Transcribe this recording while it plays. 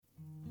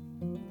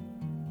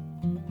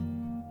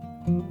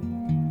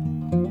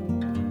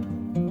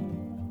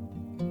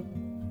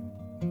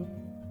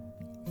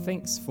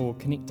Thanks for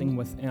connecting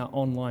with our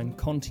online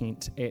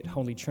content at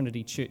Holy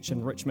Trinity Church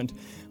in Richmond.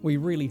 We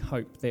really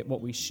hope that what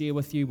we share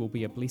with you will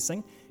be a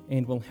blessing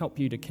and will help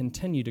you to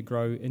continue to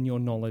grow in your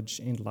knowledge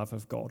and love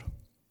of God.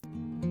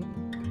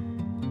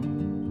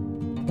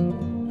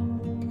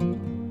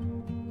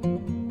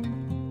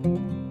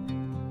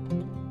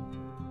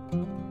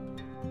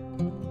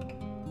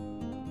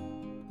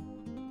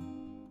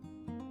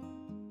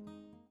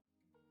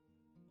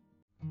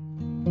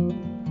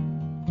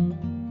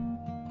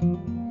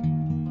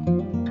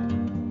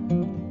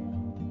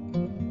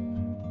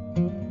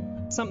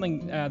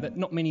 Something that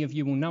not many of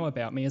you will know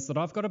about me is that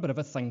I've got a bit of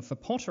a thing for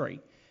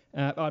pottery.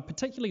 I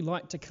particularly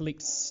like to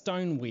collect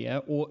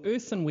stoneware or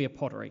earthenware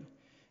pottery.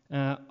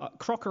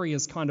 Crockery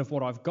is kind of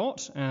what I've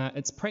got.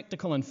 It's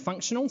practical and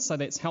functional, so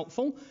that's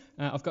helpful.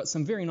 I've got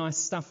some very nice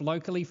stuff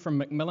locally from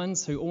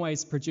Macmillan's, who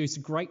always produce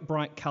great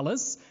bright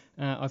colours.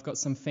 I've got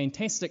some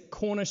fantastic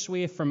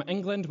Cornishware from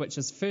England, which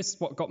is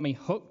first what got me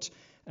hooked.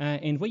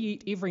 And we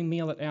eat every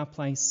meal at our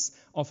place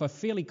off a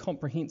fairly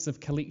comprehensive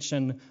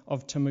collection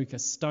of Temuka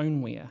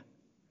stoneware.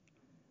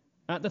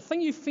 The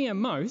thing you fear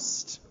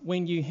most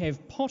when you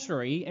have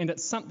pottery and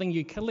it's something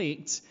you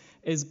collect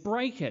is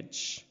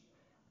breakage.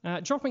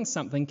 Dropping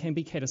something can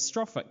be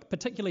catastrophic,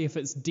 particularly if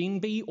it's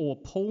Denby or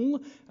Poole.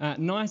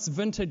 Nice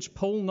vintage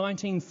Poole,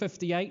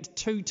 1958,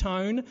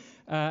 two-tone,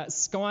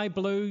 sky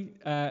blue,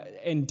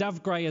 and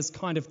dove grey is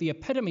kind of the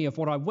epitome of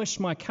what I wish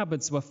my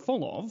cupboards were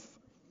full of.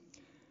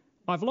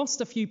 I've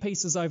lost a few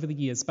pieces over the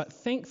years, but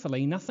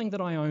thankfully nothing that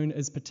I own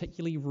is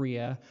particularly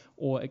rare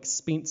or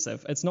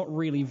expensive. It's not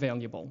really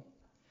valuable.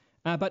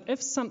 But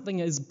if something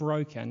is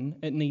broken,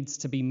 it needs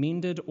to be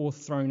mended or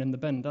thrown in the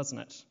bin, doesn't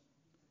it?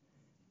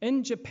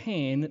 In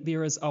Japan,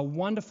 there is a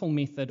wonderful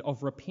method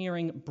of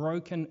repairing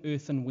broken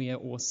earthenware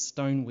or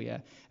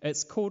stoneware.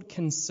 It's called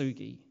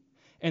kintsugi.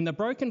 And the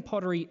broken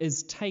pottery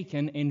is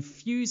taken and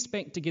fused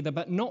back together,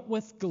 but not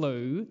with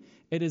glue.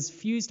 It is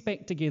fused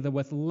back together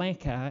with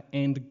lacquer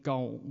and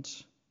gold.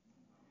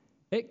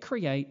 It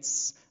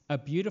creates a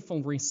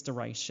beautiful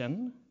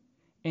restoration,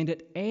 and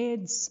it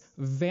adds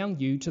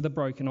value to the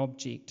broken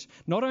object,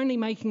 not only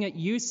making it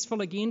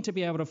useful again to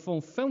be able to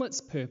fulfill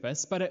its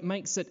purpose, but it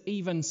makes it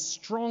even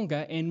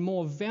stronger and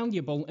more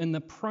valuable in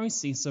the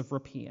process of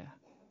repair.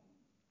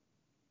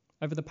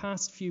 Over the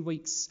past few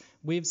weeks,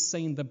 we've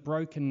seen the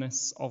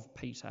brokenness of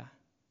Peter,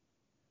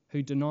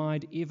 who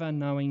denied ever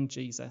knowing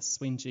Jesus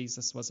when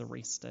Jesus was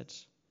arrested.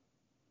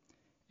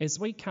 As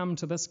we come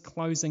to this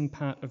closing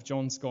part of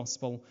John's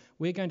Gospel,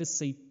 we're going to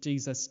see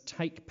Jesus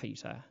take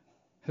Peter,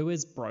 who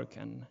is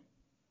broken,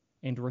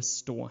 and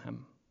restore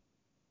him.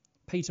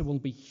 Peter will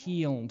be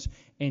healed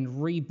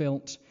and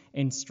rebuilt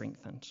and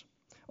strengthened.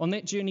 On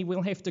that journey,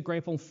 we'll have to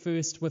grapple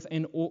first with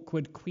an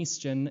awkward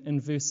question in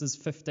verses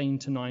 15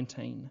 to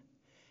 19.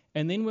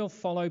 And then we'll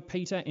follow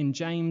Peter and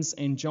James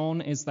and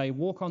John as they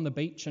walk on the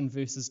beach in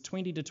verses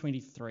 20 to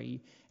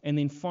 23. And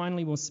then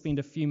finally, we'll spend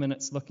a few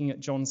minutes looking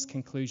at John's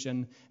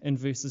conclusion in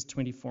verses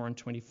 24 and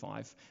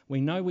 25. We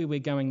know where we're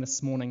going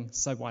this morning,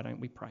 so why don't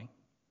we pray?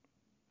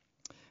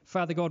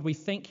 Father God, we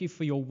thank you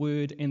for your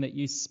word and that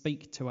you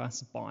speak to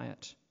us by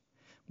it.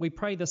 We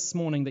pray this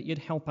morning that you'd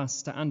help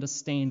us to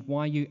understand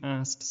why you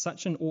asked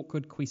such an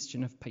awkward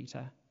question of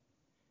Peter,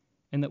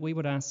 and that we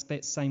would ask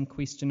that same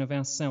question of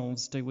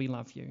ourselves, do we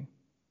love you?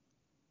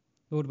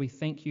 Lord, we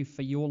thank you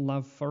for your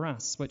love for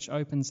us, which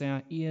opens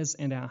our ears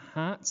and our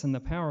hearts in the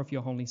power of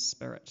your Holy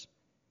Spirit.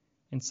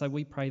 And so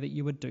we pray that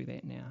you would do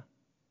that now,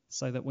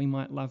 so that we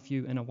might love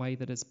you in a way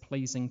that is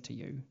pleasing to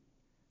you.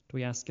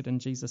 We ask it in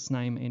Jesus'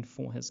 name and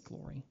for his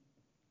glory.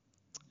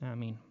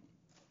 Amen.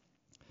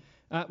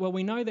 Well,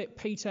 we know that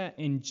Peter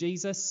and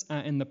Jesus are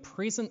in the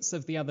presence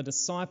of the other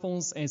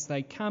disciples as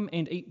they come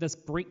and eat this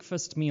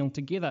breakfast meal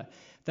together.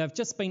 They've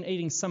just been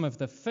eating some of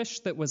the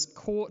fish that was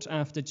caught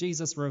after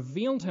Jesus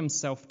revealed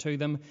himself to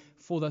them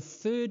for the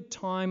third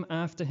time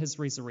after his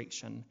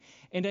resurrection.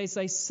 And as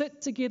they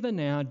sit together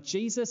now,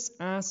 Jesus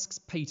asks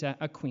Peter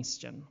a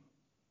question.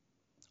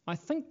 I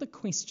think the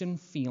question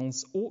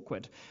feels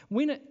awkward.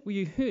 When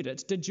you heard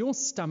it, did your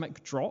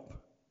stomach drop?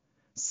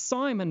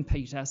 Simon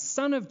Peter,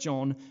 son of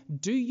John,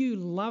 do you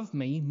love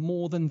me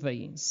more than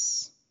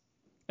these?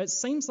 It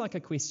seems like a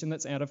question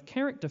that's out of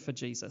character for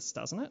Jesus,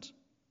 doesn't it?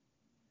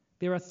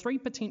 There are three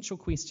potential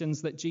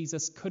questions that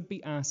Jesus could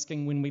be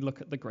asking when we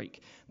look at the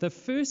Greek. The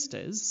first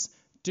is,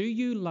 do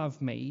you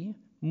love me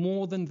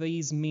more than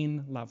these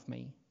men love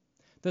me?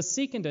 The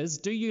second is,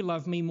 do you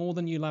love me more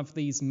than you love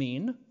these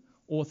men?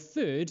 Or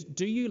third,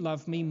 do you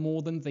love me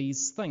more than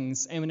these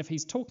things? And if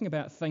he's talking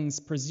about things,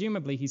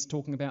 presumably he's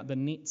talking about the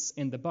nets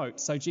and the boat.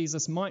 So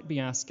Jesus might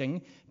be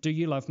asking, do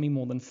you love me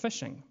more than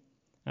fishing?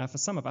 For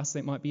some of us,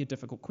 that might be a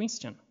difficult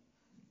question.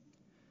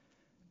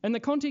 In the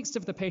context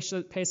of the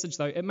passage,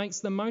 though, it makes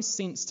the most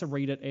sense to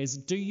read it as,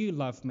 do you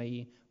love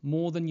me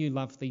more than you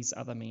love these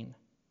other men?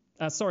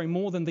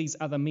 More than these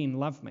other men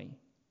love me.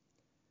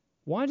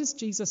 Why does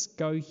Jesus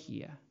go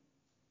here?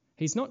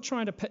 He's not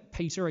trying to pit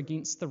Peter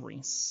against the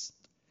rest.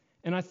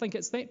 And I think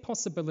it's that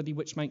possibility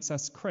which makes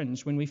us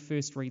cringe when we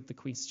first read the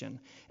question.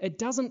 It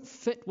doesn't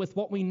fit with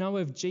what we know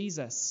of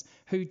Jesus,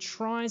 who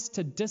tries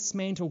to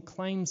dismantle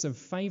claims of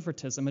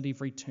favoritism at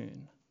every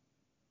turn.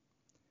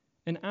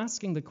 In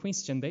asking the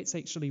question, that's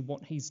actually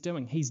what he's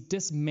doing. He's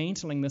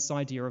dismantling this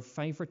idea of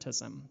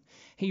favoritism.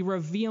 He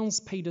reveals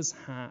Peter's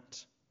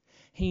heart.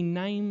 He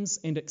names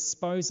and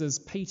exposes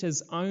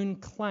Peter's own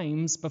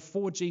claims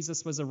before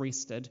Jesus was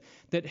arrested,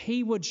 that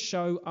he would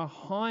show a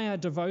higher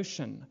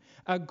devotion,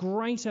 a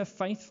greater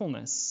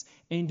faithfulness,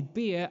 and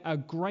bear a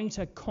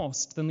greater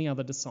cost than the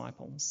other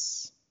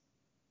disciples.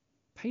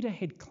 Peter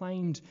had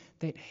claimed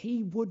that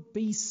he would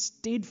be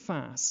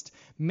steadfast.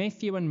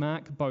 Matthew and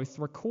Mark both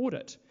record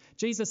it.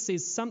 Jesus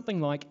says something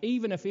like,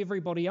 "Even if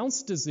everybody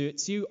else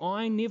deserts you,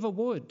 I never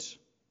would."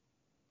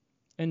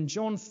 In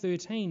John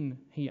 13,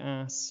 he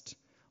asked,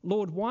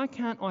 "Lord, why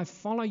can't I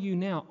follow you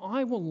now?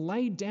 I will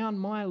lay down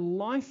my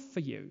life for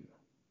you."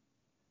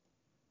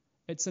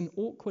 It's an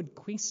awkward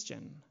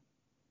question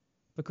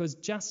because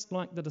just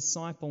like the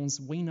disciples,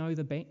 we know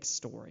the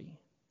backstory.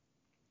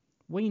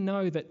 We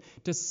know that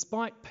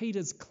despite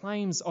Peter's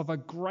claims of a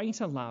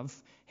greater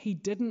love, he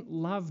didn't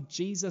love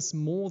Jesus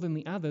more than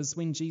the others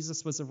when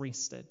Jesus was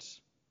arrested.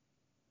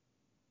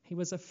 He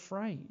was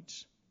afraid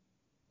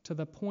to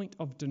the point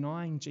of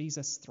denying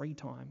Jesus 3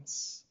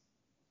 times.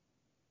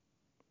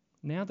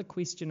 Now the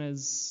question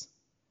is,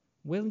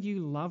 will you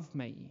love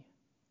me,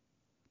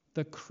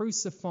 the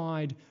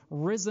crucified,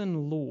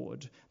 risen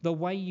Lord, the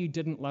way you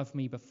didn't love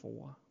me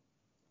before?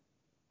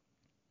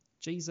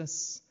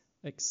 Jesus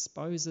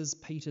exposes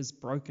Peter's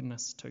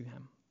brokenness to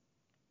him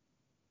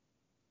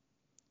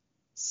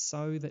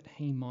so that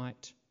he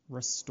might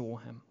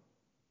restore him.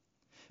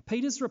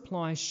 Peter's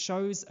reply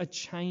shows a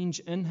change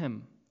in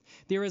him.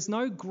 There is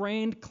no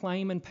grand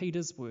claim in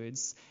Peter's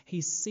words.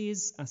 He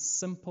says a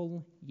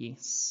simple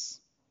yes.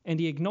 And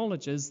he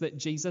acknowledges that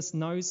Jesus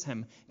knows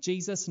him.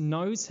 Jesus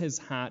knows his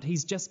heart.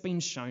 He's just been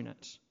shown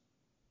it.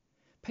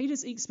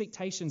 Peter's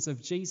expectations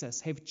of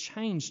Jesus have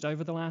changed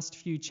over the last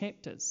few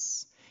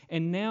chapters.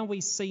 And now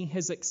we see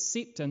his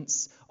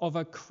acceptance of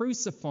a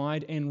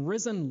crucified and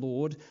risen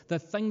Lord, the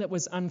thing that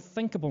was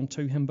unthinkable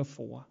to him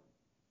before.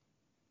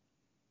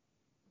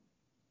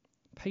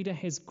 Peter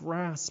has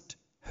grasped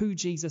who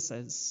Jesus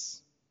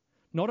is.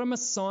 Not a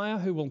Messiah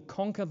who will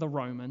conquer the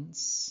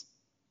Romans,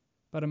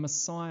 but a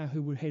Messiah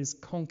who has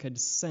conquered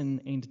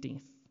sin and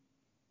death.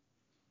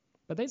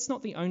 But that's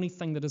not the only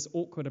thing that is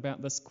awkward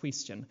about this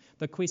question.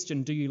 The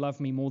question, do you love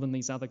me more than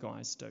these other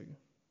guys do?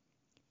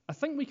 I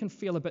think we can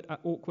feel a bit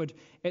awkward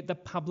at the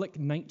public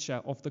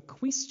nature of the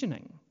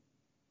questioning.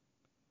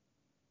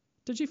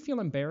 Did you feel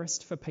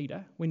embarrassed for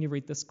Peter when you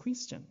read this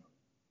question?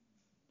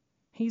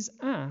 He's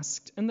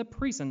asked in the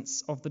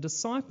presence of the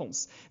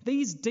disciples.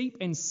 These deep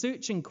and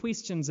searching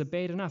questions are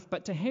bad enough,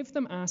 but to have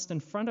them asked in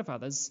front of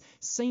others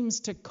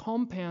seems to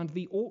compound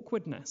the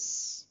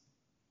awkwardness.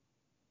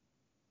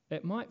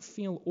 It might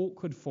feel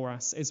awkward for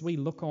us as we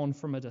look on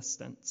from a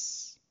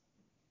distance,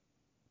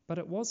 but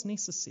it was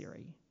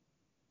necessary.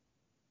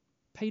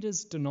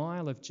 Peter's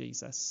denial of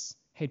Jesus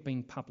had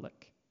been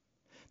public.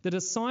 The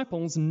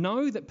disciples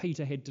know that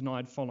Peter had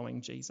denied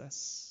following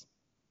Jesus.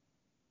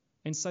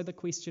 And so the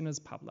question is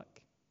public.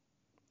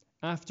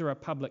 After a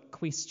public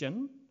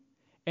question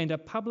and a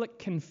public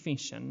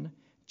confession,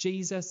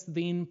 Jesus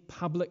then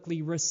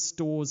publicly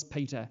restores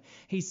Peter.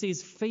 He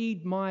says,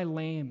 "Feed my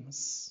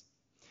lambs."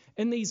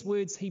 In these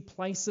words, he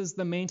places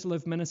the mantle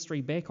of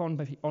ministry back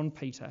on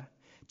Peter.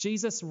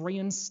 Jesus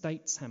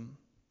reinstates him.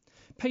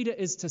 Peter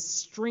is to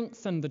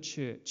strengthen the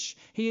church.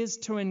 He is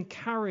to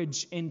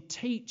encourage and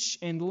teach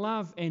and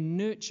love and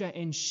nurture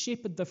and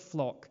shepherd the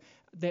flock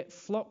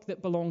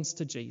that belongs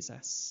to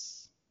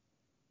Jesus.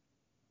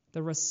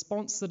 The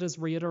response that is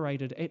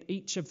reiterated at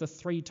each of the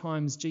 3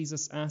 times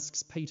Jesus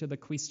asks Peter the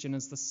question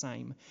is the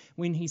same.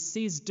 When he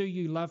says, "Do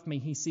you love me?"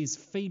 he says,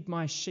 "Feed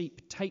my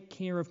sheep, take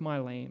care of my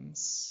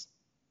lambs."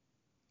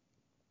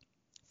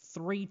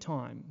 3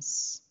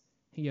 times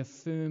he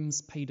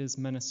affirms Peter's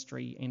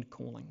ministry and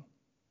calling.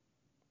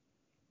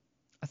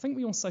 I think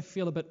we also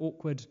feel a bit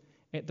awkward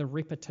at the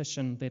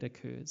repetition that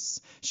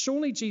occurs.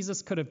 Surely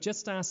Jesus could have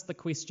just asked the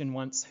question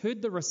once,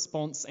 heard the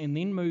response, and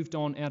then moved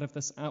on out of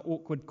this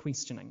awkward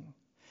questioning.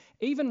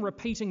 Even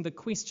repeating the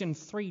question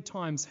 3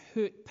 times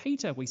hurt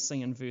Peter, we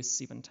see in verse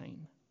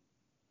 17.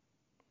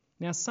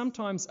 Now,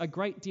 sometimes a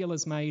great deal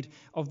is made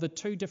of the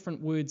 2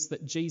 different words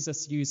that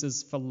Jesus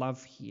uses for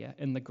love here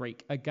in the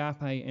Greek,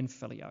 agape and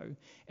phileo,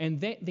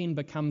 and that then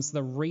becomes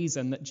the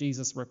reason that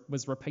Jesus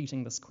was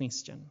repeating this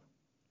question.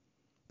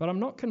 But I'm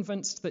not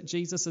convinced that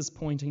Jesus is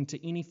pointing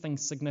to anything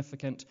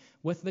significant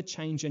with the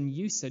change in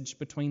usage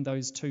between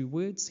those 2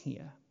 words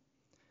here.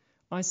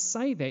 I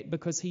say that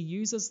because he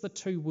uses the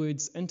 2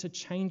 words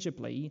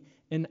interchangeably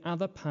in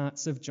other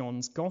parts of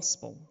John's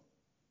Gospel.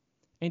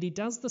 And he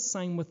does the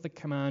same with the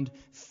command,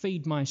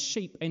 "Feed my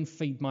sheep and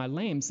feed my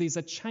lambs." There's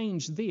a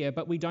change there,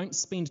 but we don't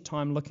spend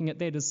time looking at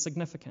that as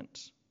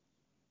significant.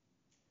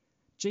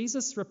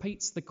 Jesus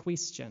repeats the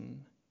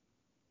question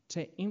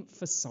to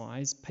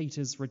emphasize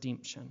Peter's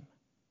redemption.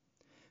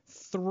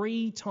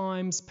 3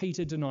 times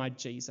Peter denied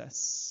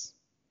Jesus.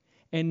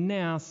 And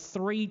now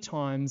 3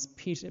 times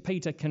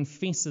Peter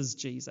confesses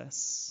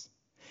Jesus.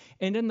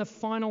 And in the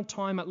final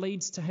time, it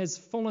leads to his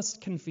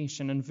fullest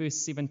confession in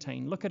verse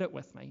 17. Look at it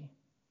with me.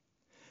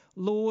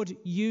 Lord,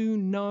 you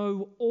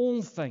know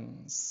all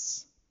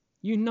things.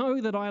 You know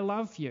that I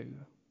love you.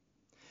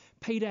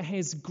 Peter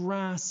has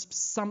grasped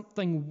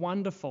something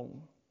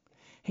wonderful.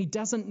 He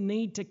doesn't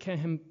need to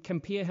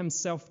compare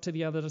himself to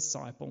the other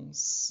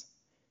disciples.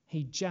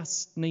 He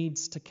just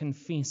needs to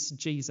confess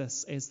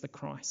Jesus as the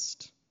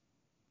Christ.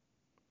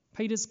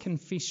 Peter's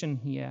confession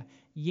here,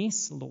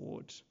 yes,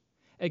 Lord,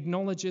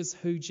 acknowledges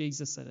who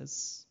Jesus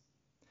is.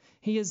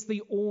 He is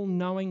the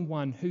all-knowing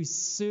one who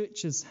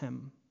searches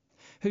him,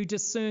 who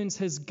discerns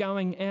his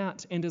going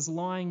out and his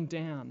lying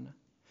down,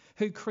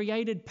 who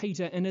created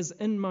Peter in his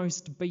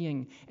inmost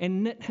being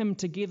and knit him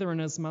together in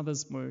his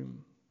mother's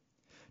womb.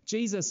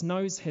 Jesus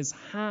knows his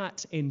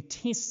heart and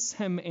tests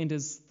him and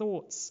his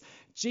thoughts.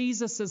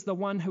 Jesus is the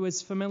one who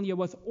is familiar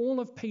with all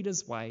of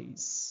Peter's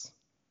ways.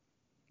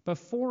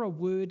 Before a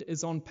word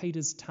is on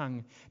Peter's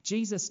tongue,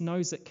 Jesus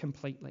knows it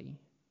completely.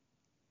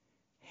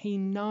 He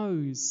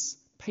knows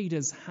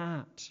Peter's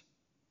heart.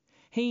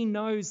 He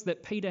knows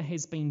that Peter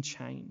has been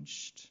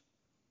changed.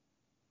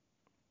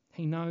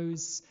 He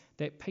knows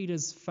that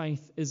Peter's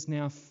faith is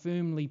now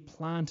firmly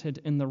planted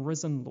in the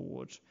risen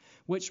Lord,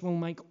 which will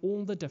make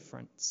all the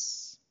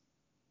difference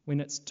when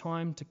it's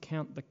time to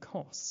count the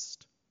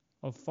cost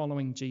of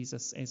following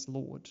Jesus as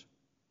Lord.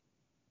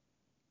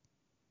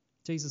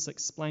 Jesus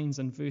explains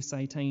in verse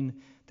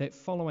 18 that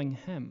following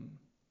him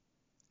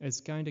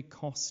is going to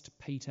cost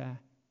Peter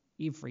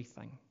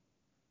everything.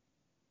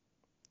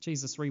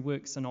 Jesus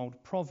reworks an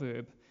old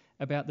proverb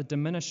about the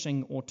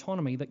diminishing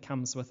autonomy that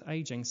comes with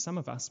aging. Some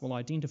of us will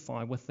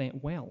identify with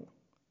that well.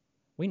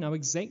 We know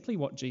exactly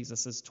what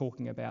Jesus is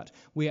talking about,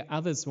 where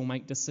others will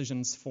make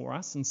decisions for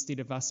us instead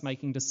of us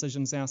making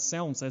decisions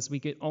ourselves as we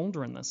get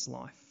older in this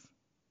life.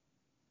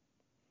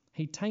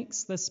 He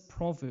takes this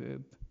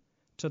proverb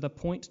to the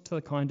point to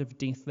the kind of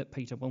death that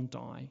Peter will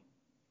die.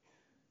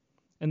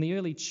 In the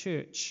early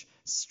church,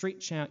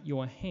 stretch out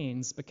your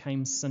hands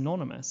became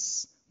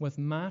synonymous with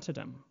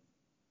martyrdom.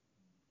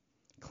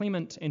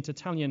 Clement and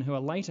Tertullian, who are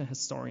later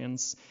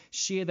historians,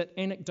 share that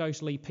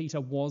anecdotally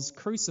Peter was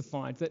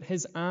crucified, that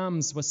his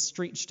arms were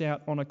stretched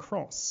out on a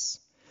cross.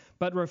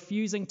 But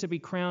refusing to be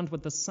crowned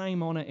with the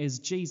same honour as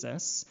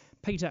Jesus,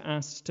 Peter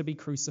asked to be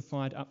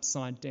crucified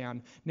upside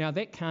down. Now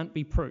that can't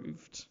be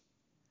proved,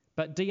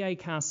 but D.A.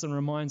 Carson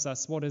reminds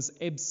us what is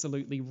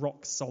absolutely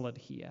rock solid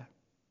here.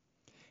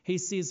 He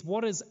says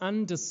what is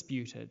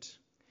undisputed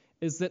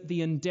is that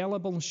the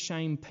indelible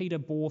shame Peter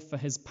bore for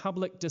his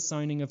public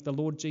disowning of the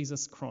Lord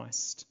Jesus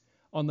Christ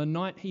on the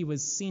night he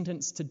was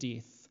sentenced to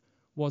death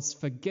was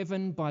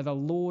forgiven by the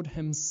Lord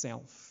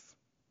himself,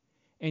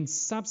 and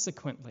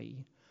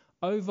subsequently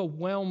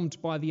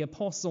overwhelmed by the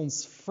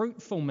apostles'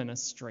 fruitful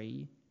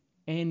ministry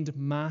and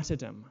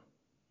martyrdom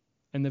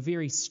in the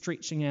very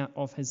stretching out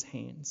of his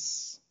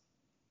hands.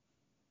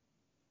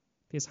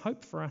 There's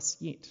hope for us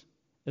yet,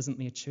 isn't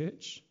there,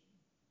 church?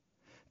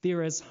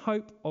 There is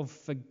hope of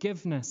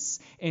forgiveness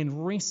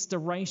and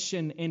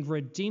restoration and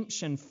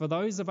redemption for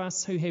those of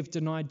us who have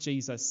denied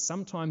Jesus,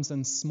 sometimes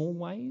in small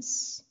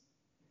ways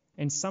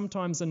and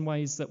sometimes in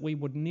ways that we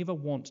would never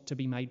want to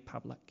be made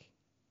public.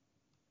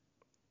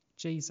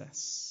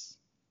 Jesus,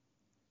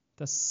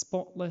 the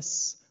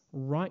spotless,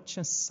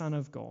 righteous Son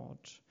of God,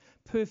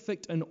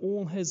 perfect in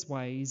all his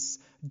ways,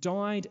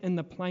 died in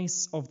the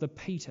place of the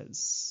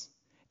Peters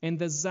and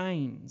the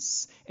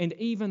Zanes, and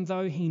even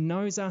though he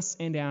knows us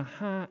and our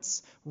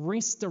hearts,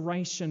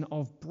 restoration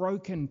of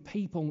broken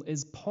people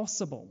is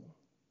possible.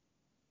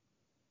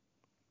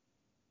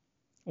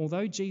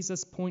 Although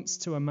Jesus points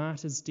to a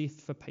martyr's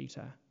death for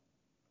Peter,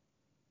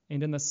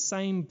 and in the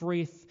same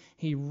breath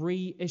he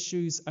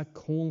reissues a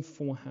call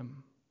for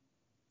him.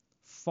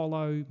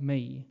 Follow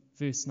me,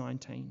 verse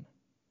 19.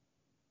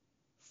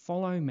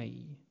 Follow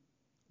me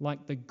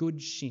like the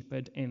good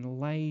shepherd and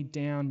lay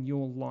down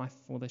your life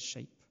for the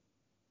sheep.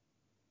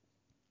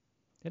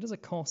 That is a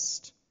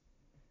cost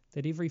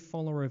that every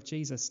follower of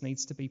Jesus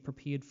needs to be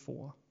prepared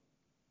for.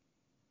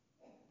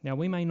 Now,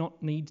 we may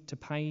not need to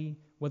pay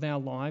with our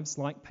lives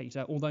like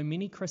Peter, although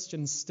many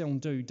Christians still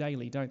do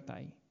daily, don't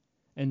they,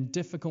 in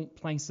difficult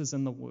places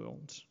in the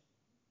world.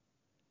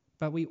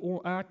 But we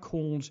all are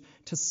called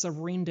to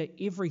surrender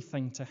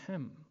everything to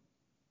him,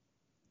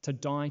 to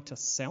die to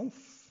self,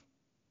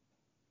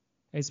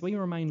 as we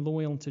remain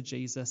loyal to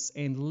Jesus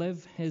and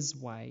live his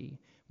way,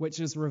 which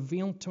is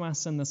revealed to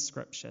us in the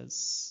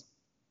Scriptures.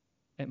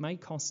 It may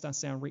cost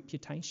us our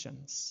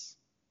reputations.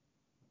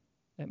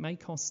 It may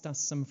cost us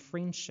some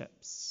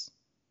friendships.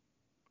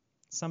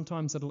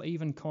 Sometimes it'll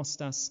even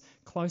cost us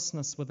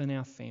closeness within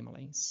our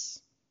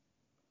families.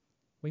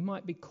 We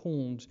might be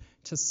called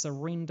to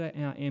surrender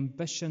our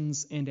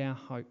ambitions and our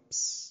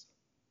hopes.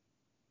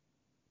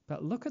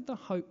 But look at the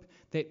hope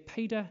that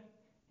Peter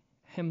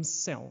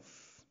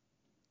himself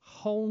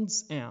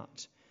holds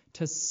out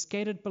to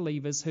scattered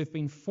believers who've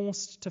been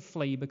forced to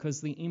flee because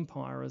the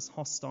empire is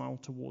hostile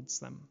towards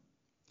them.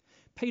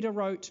 Peter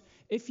wrote,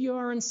 "If you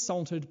are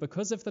insulted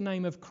because of the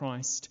name of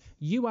Christ,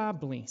 you are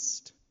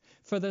blessed,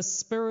 for the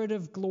Spirit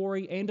of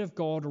glory and of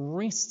God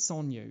rests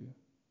on you.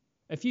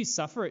 If you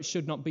suffer, it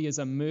should not be as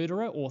a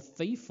murderer or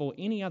thief or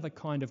any other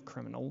kind of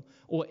criminal,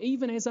 or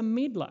even as a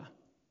meddler.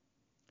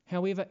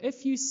 However,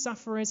 if you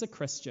suffer as a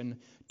Christian,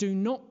 do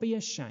not be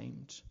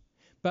ashamed,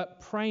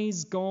 but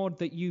praise God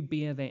that you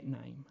bear that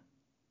name."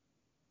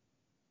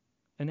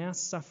 In our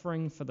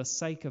suffering for the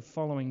sake of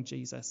following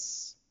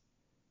Jesus,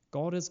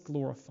 God is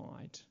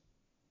glorified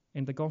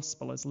and the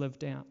gospel is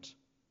lived out.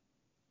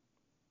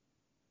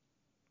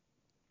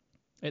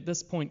 At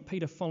this point,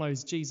 Peter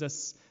follows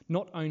Jesus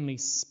not only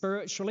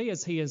spiritually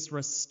as he is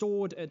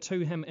restored to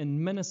him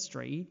in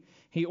ministry,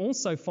 he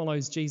also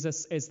follows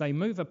Jesus as they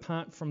move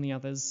apart from the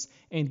others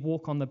and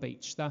walk on the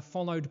beach. They're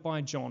followed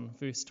by John,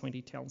 verse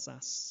 20 tells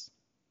us.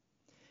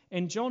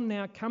 And John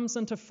now comes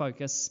into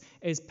focus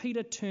as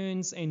Peter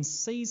turns and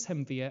sees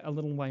him there a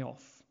little way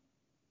off.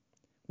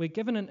 We're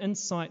given an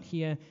insight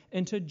here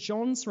into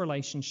John's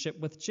relationship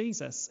with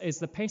Jesus as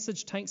the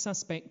passage takes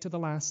us back to the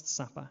Last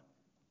Supper.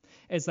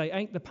 As they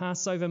ate the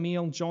Passover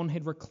meal, John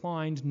had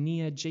reclined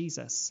near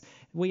Jesus.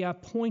 We are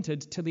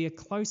pointed to their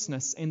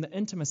closeness and the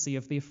intimacy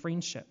of their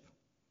friendship.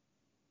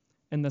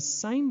 In the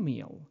same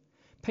meal,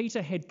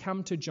 Peter had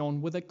come to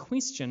John with a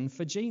question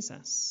for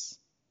Jesus.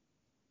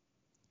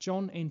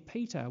 John and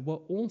Peter were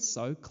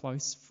also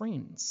close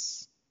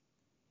friends.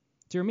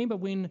 Do you remember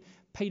when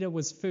Peter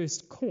was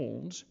first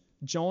called?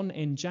 John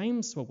and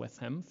James were with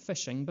him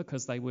fishing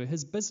because they were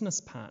his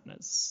business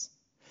partners.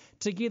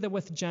 Together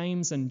with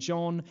James and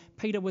John,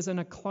 Peter was in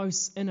a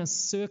close inner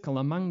circle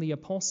among the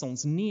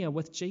apostles, near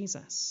with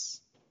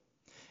Jesus.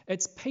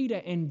 It's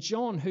Peter and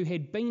John who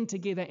had been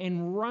together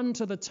and run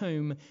to the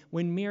tomb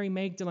when Mary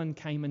Magdalene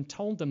came and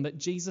told them that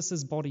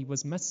Jesus' body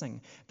was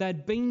missing.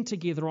 They'd been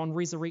together on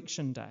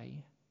Resurrection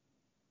Day.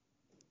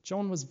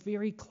 John was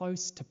very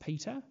close to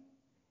Peter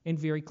and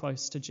very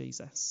close to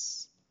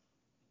Jesus.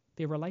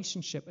 Their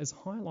relationship is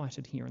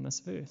highlighted here in this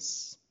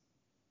verse.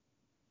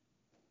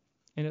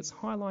 And it's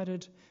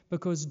highlighted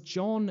because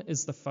John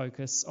is the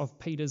focus of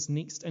Peter's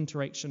next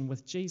interaction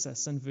with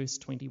Jesus in verse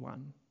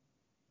 21.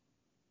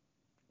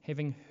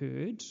 Having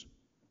heard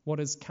what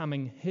is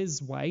coming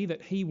his way,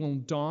 that he will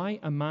die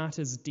a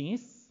martyr's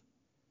death,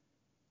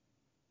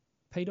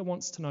 Peter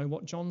wants to know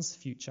what John's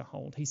future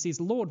holds. He says,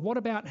 "Lord, what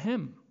about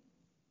him?"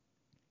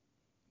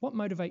 What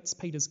motivates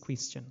Peter's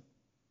question?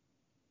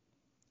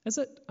 Is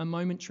it a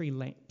momentary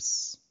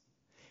lapse?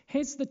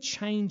 Has the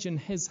change in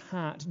his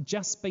heart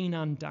just been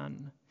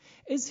undone?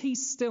 Is he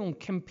still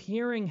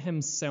comparing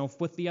himself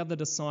with the other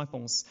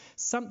disciples,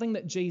 something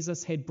that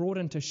Jesus had brought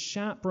into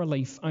sharp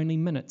relief only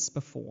minutes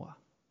before?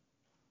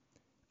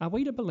 Are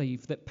we to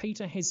believe that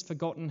Peter has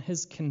forgotten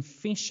his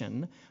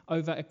confession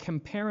over a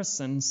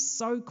comparison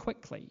so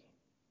quickly?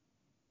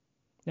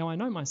 Now, I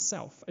know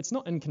myself, it's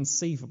not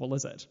inconceivable,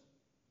 is it?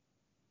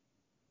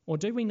 Or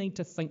do we need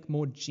to think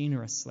more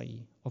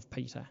generously of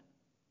Peter?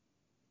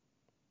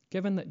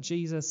 Given that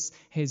Jesus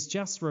has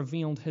just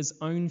revealed his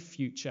own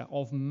future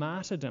of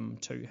martyrdom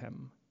to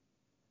him,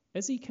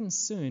 is he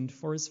concerned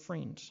for his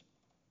friend?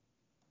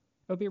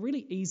 It would be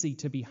really easy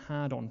to be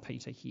hard on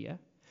Peter here,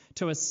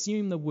 to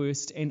assume the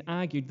worst and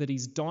argue that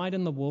he's died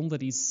in the wool,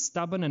 that he's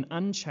stubborn and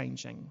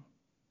unchanging.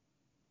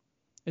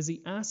 Is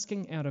he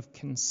asking out of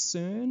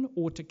concern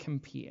or to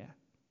compare?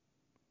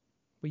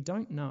 We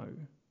don't know.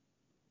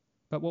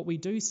 But what we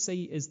do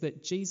see is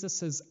that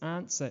Jesus'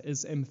 answer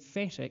is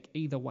emphatic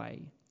either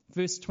way.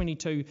 Verse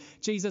 22,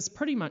 Jesus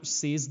pretty much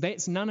says,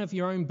 that's none of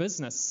your own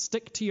business.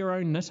 Stick to your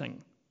own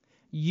knitting.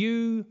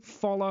 You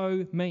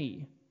follow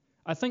me.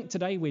 I think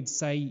today we'd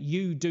say,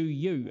 you do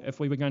you, if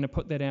we were going to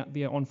put that out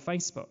there on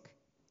Facebook.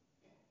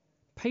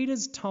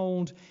 Peter's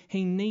told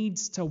he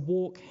needs to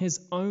walk his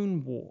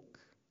own walk.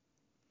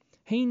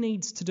 He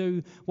needs to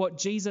do what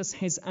Jesus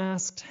has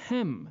asked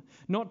him,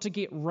 not to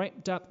get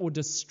wrapped up or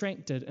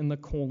distracted in the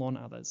call on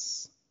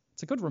others.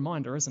 It's a good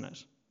reminder, isn't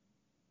it?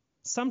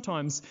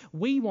 Sometimes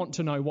we want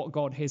to know what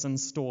God has in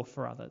store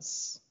for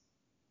others.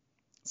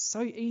 It's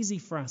so easy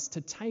for us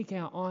to take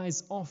our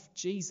eyes off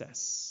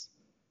Jesus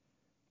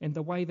and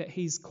the way that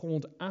he's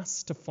called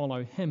us to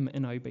follow him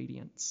in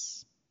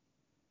obedience.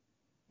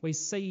 We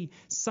see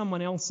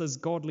someone else's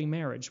godly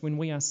marriage when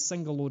we are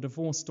single or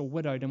divorced or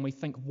widowed, and we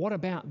think, what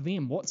about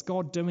them? What's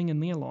God doing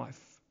in their life?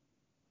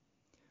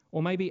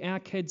 Or maybe our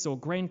kids or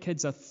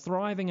grandkids are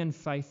thriving in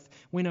faith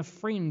when our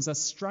friends are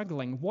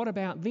struggling. What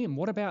about them?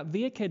 What about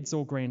their kids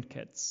or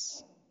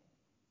grandkids?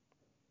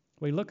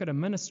 We look at a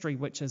ministry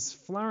which is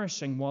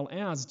flourishing while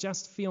ours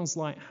just feels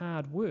like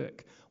hard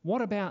work.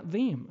 What about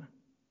them?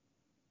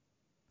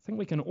 I think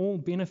we can all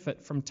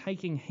benefit from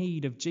taking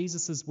heed of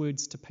Jesus'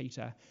 words to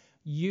Peter.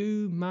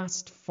 You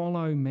must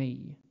follow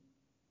me.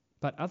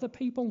 But other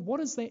people, what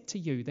is that to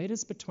you? That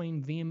is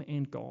between them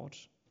and God.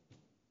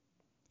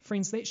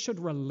 Friends, that should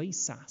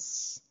release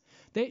us.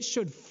 That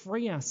should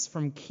free us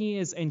from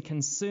cares and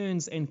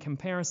concerns and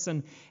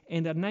comparison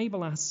and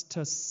enable us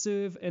to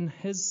serve in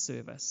his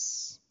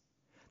service.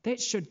 That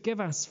should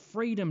give us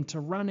freedom to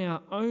run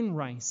our own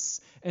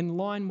race in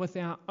line with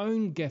our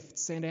own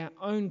gifts and our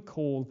own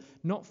call,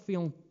 not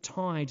feel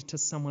tied to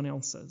someone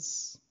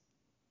else's.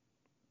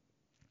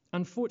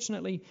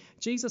 Unfortunately,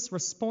 Jesus'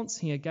 response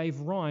here gave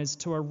rise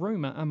to a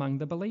rumour among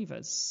the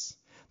believers.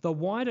 The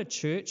wider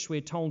church,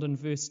 we're told in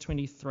verse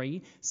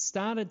 23,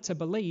 started to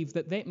believe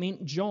that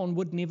meant John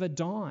would never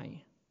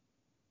die.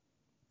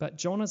 But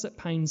John is at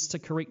pains to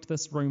correct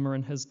this rumour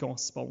in his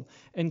gospel,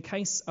 in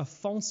case a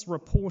false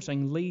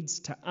reporting leads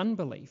to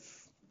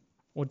unbelief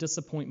or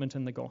disappointment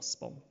in the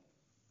gospel.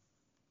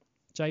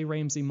 J.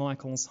 Ramsey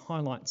Michaels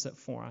highlights it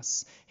for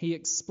us. He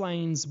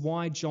explains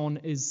why John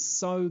is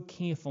so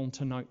careful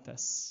to note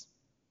this.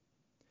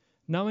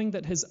 Knowing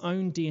that his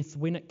own death,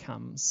 when it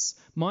comes,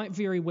 might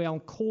very well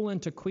call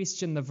into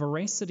question the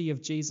veracity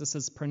of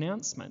Jesus'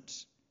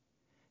 pronouncement,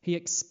 he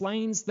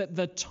explains that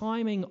the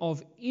timing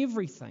of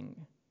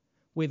everything,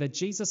 whether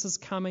Jesus'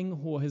 coming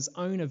or his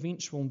own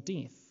eventual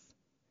death,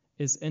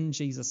 is in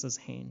Jesus'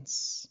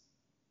 hands.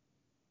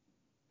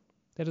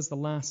 That is the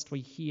last we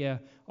hear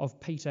of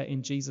Peter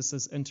and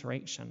Jesus'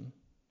 interaction.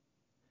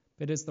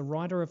 But as the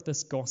writer of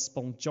this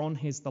gospel, John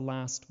has the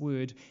last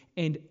word,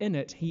 and in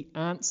it he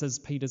answers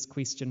Peter's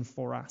question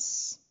for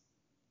us.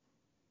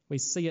 We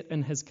see it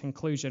in his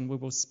conclusion. We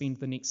will spend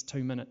the next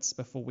 2 minutes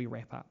before we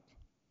wrap up.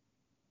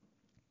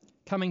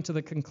 Coming to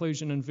the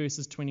conclusion in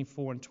verses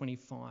 24 and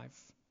 25.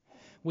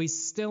 We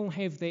still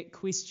have that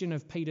question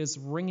of Peter's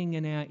ringing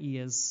in our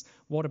ears.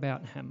 What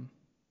about him?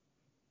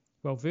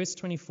 Well, verse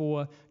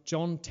 24,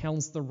 John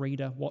tells the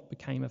reader what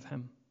became of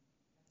him.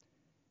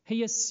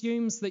 He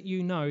assumes that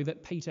you know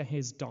that Peter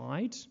has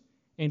died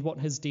and what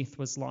his death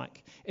was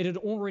like. It had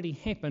already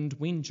happened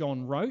when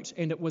John wrote,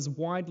 and it was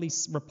widely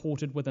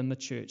reported within the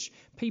church.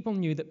 People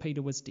knew that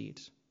Peter was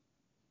dead.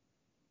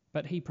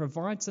 But he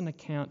provides an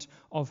account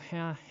of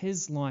how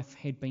his life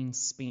had been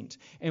spent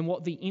and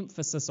what the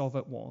emphasis of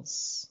it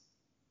was.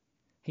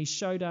 He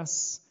showed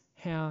us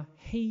how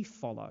he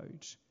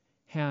followed,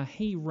 how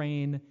he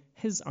ran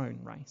his own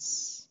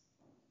race.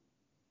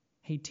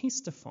 He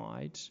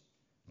testified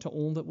to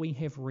all that we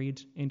have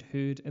read and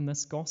heard in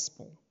this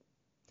gospel.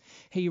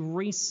 He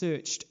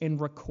researched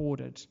and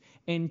recorded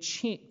and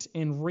checked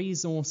and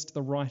resourced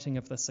the writing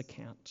of this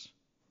account.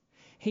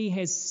 He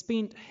has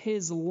spent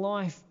his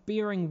life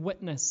bearing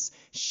witness,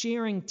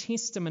 sharing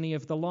testimony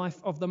of the life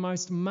of the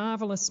most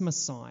marvelous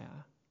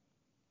Messiah,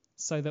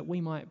 so that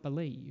we might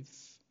believe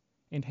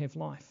and have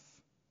life.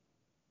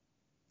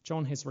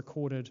 John has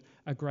recorded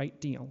a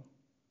great deal.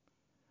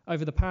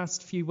 Over the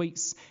past few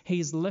weeks,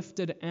 he's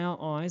lifted our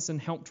eyes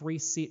and helped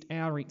reset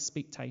our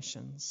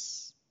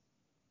expectations.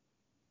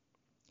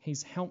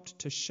 He's helped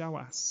to show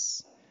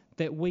us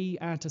that we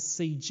are to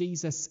see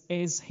Jesus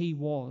as he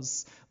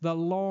was, the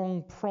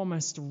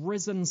long-promised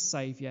risen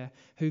Saviour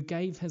who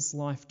gave his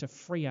life to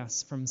free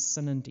us from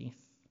sin and death,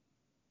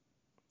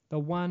 the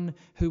one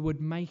who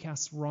would make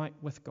us right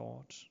with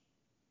God.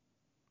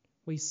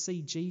 We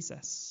see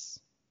Jesus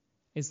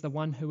as the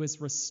one who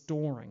is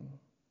restoring,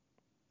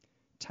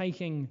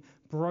 taking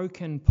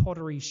broken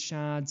pottery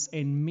shards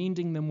and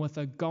mending them with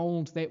a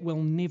gold that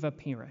will never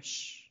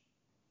perish.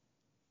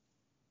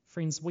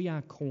 Friends, we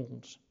are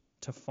called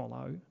to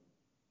follow.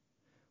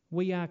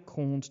 We are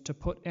called to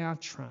put our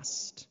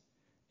trust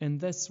in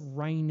this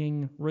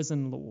reigning,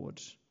 risen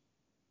Lord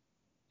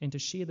and to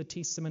share the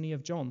testimony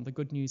of John, the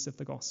good news of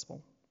the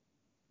gospel.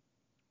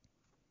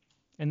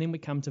 And then we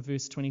come to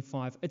verse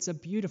 25. It's a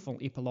beautiful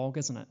epilogue,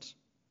 isn't it?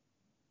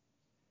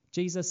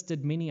 Jesus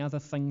did many other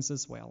things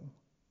as well.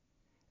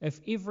 If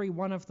every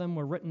one of them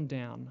were written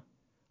down,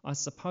 I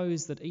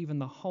suppose that even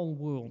the whole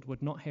world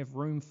would not have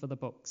room for the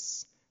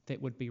books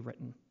that would be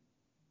written.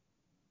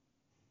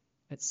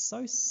 It's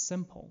so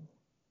simple,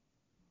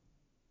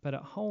 but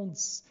it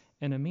holds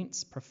an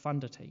immense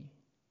profundity.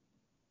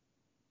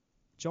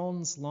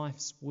 John's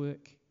life's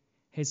work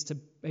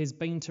has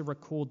been to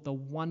record the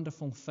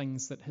wonderful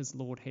things that his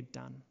Lord had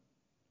done,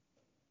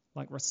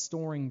 like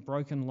restoring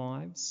broken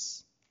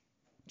lives,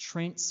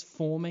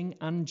 transforming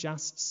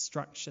unjust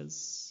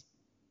structures,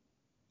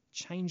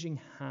 changing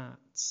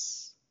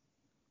hearts,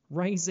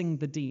 raising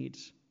the dead,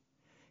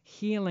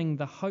 healing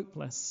the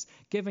hopeless,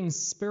 giving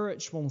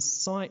spiritual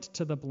sight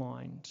to the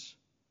blind,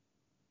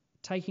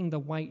 taking the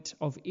weight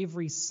of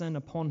every sin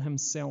upon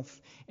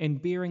himself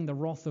and bearing the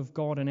wrath of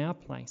God in our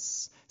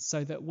place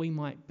so that we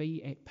might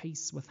be at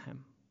peace with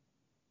him.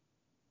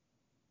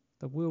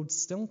 The world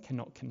still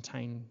cannot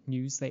contain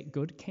news that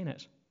good, can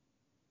it?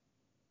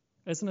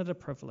 Isn't it a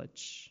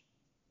privilege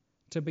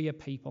to be a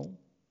people,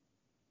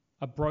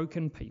 a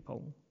broken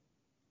people,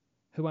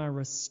 who are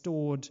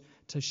restored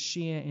to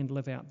share and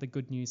live out the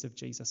good news of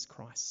Jesus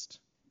Christ?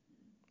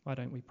 Why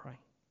don't we pray?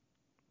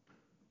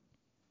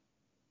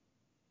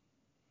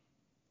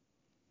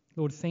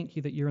 Lord, thank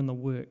you that you're in the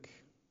work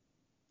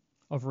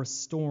of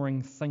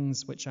restoring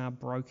things which are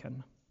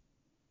broken.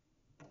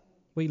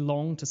 We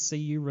long to see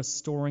you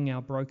restoring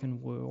our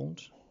broken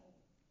world.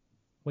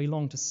 We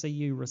long to see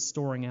you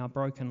restoring our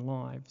broken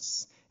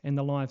lives and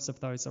the lives of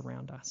those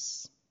around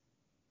us.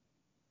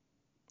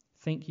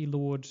 Thank you,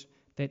 Lord,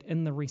 that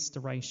in the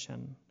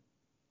restoration,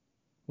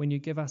 when you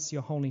give us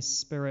your Holy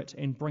Spirit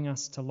and bring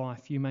us to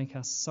life, you make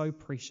us so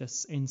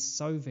precious and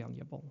so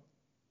valuable.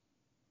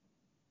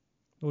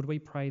 Lord, we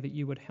pray that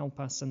you would help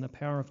us in the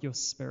power of your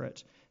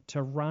Spirit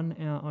to run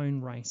our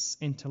own race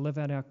and to live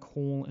out our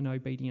call in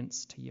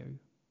obedience to you.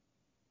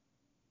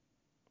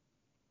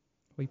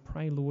 We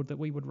pray, Lord, that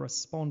we would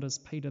respond as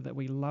Peter, that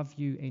we love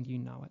you and you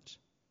know it,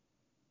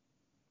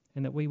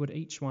 and that we would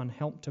each one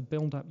help to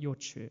build up your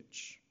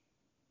church.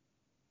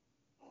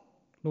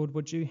 Lord,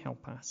 would you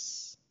help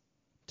us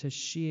to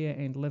share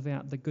and live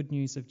out the good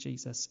news of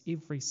Jesus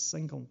every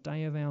single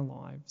day of our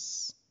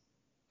lives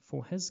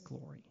for his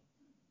glory.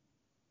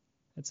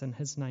 It's in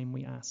his name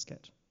we ask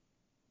it.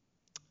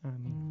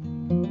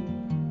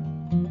 Amen.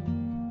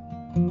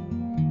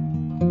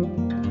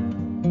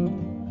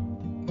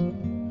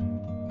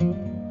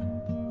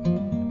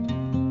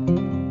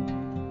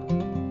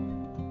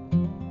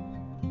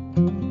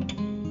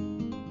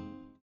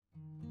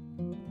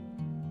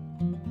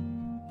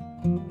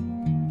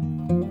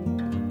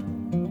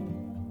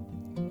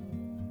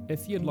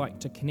 If you'd like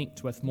to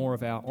connect with more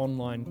of our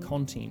online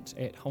content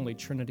at Holy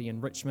Trinity in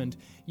Richmond,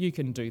 you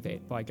can do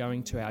that by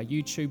going to our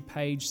YouTube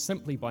page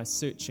simply by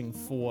searching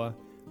for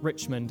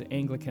Richmond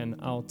Anglican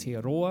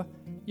Aotearoa.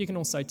 You can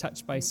also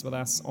touch base with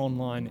us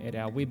online at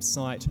our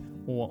website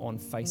or on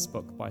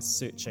Facebook by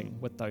searching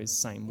with those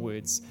same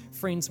words.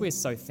 Friends, we're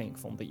so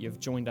thankful that you've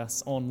joined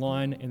us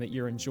online and that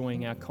you're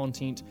enjoying our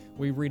content.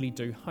 We really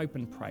do hope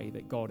and pray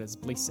that God is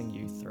blessing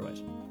you through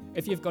it.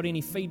 If you've got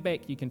any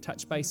feedback, you can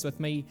touch base with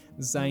me,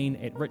 Zane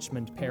at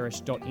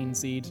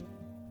richmondparish.nz.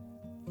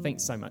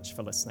 Thanks so much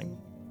for listening.